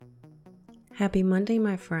Happy Monday,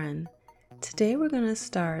 my friend. Today we're going to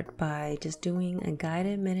start by just doing a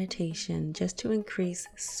guided meditation just to increase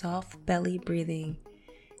soft belly breathing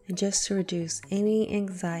and just to reduce any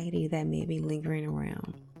anxiety that may be lingering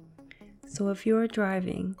around. So if you're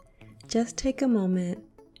driving, just take a moment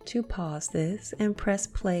to pause this and press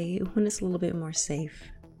play when it's a little bit more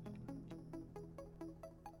safe.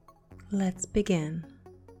 Let's begin.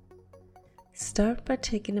 Start by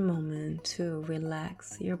taking a moment to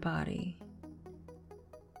relax your body.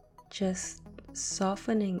 Just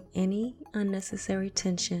softening any unnecessary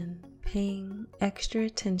tension, paying extra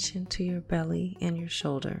attention to your belly and your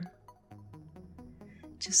shoulder.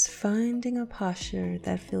 Just finding a posture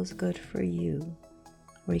that feels good for you,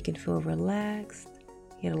 where you can feel relaxed,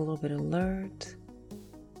 get a little bit alert,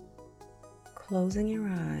 closing your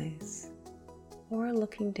eyes, or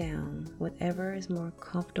looking down, whatever is more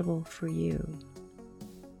comfortable for you.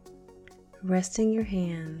 Resting your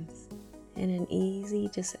hands in an easy,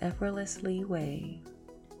 just effortlessly way.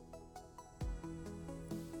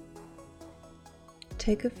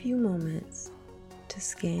 Take a few moments to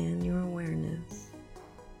scan your awareness,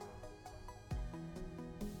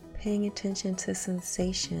 paying attention to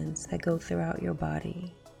sensations that go throughout your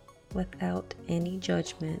body without any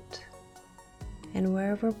judgment, and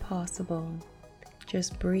wherever possible,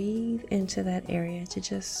 just breathe into that area to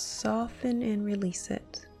just soften and release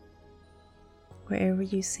it. Wherever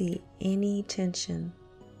you see any tension,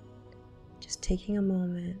 just taking a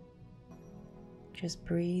moment, just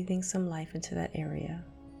breathing some life into that area.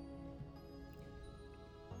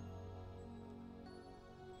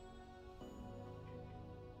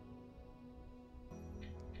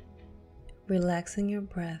 Relaxing your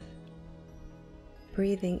breath,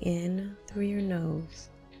 breathing in through your nose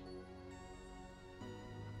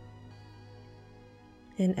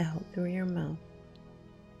and out through your mouth.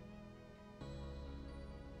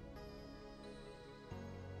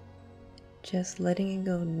 Just letting it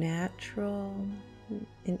go natural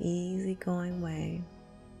and easygoing way.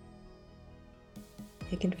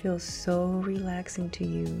 It can feel so relaxing to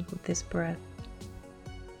you with this breath.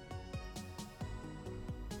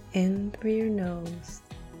 In through your nose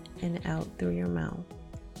and out through your mouth.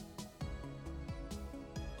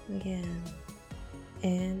 Again,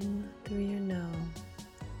 in through your nose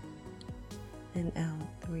and out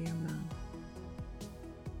through your mouth.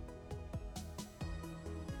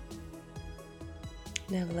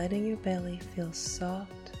 Now letting your belly feel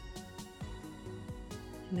soft,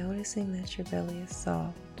 noticing that your belly is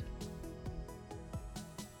soft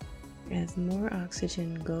as more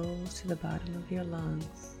oxygen goes to the bottom of your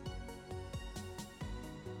lungs.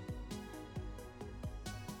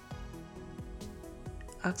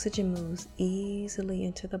 Oxygen moves easily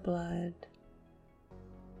into the blood,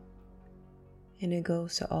 and it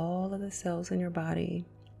goes to all of the cells in your body,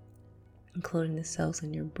 including the cells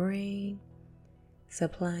in your brain,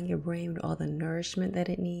 supplying your brain with all the nourishment that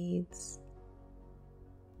it needs.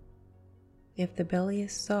 If the belly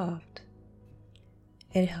is soft,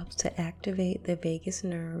 it helps to activate the vagus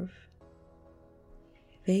nerve.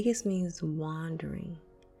 Vagus means wandering,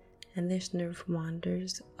 and this nerve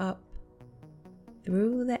wanders up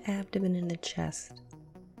through the abdomen and the chest,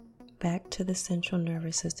 back to the central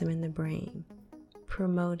nervous system in the brain,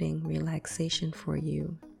 promoting relaxation for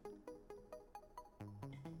you.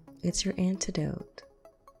 It's your antidote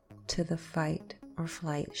to the fight or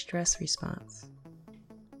flight stress response.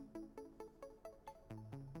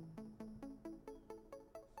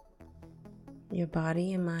 Your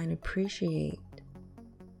body and mind appreciate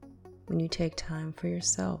when you take time for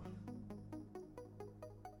yourself.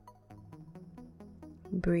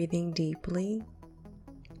 Breathing deeply,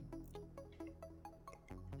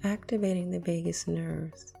 activating the vagus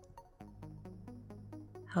nerves,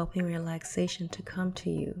 helping relaxation to come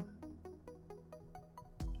to you.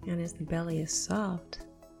 And as the belly is soft,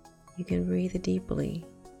 you can breathe deeply.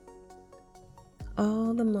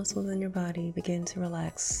 All the muscles in your body begin to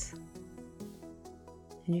relax,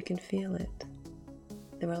 and you can feel it,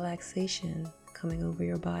 the relaxation coming over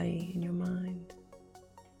your body and your mind.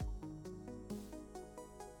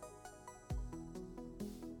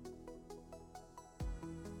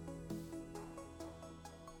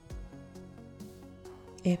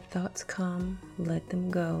 If thoughts come, let them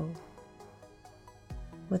go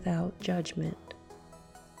without judgment.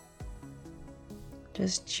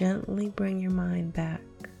 Just gently bring your mind back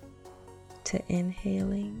to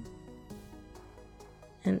inhaling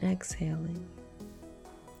and exhaling.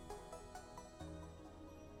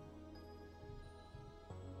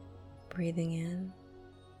 Breathing in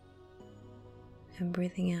and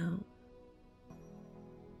breathing out.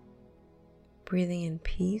 Breathing in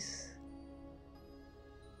peace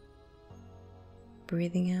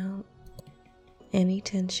breathing out any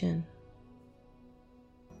tension.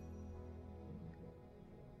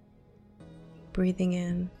 Breathing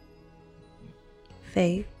in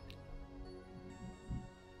faith,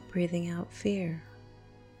 breathing out fear.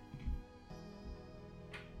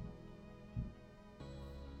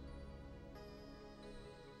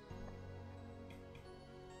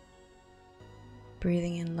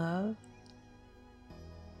 Breathing in love,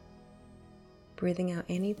 breathing out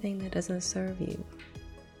anything that doesn't serve you.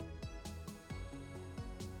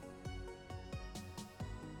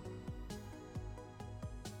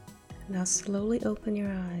 Now slowly open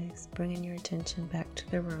your eyes, bringing your attention back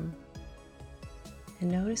to the room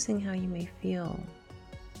and noticing how you may feel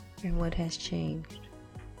and what has changed.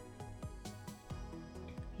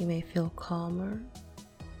 You may feel calmer,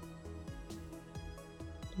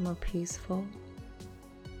 more peaceful.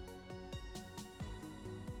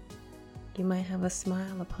 You might have a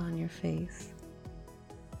smile upon your face,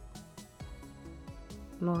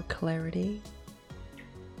 more clarity.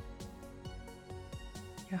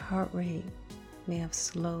 Your heart rate may have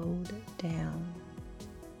slowed down.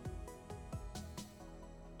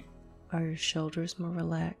 Are your shoulders more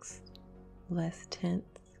relaxed, less tense?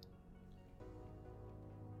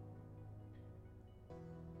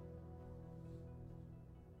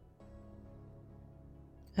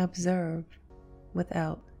 Observe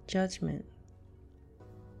without judgment.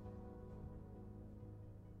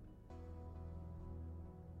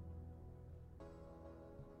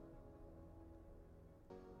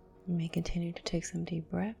 You may continue to take some deep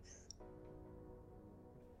breaths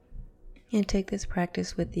and take this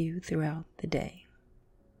practice with you throughout the day.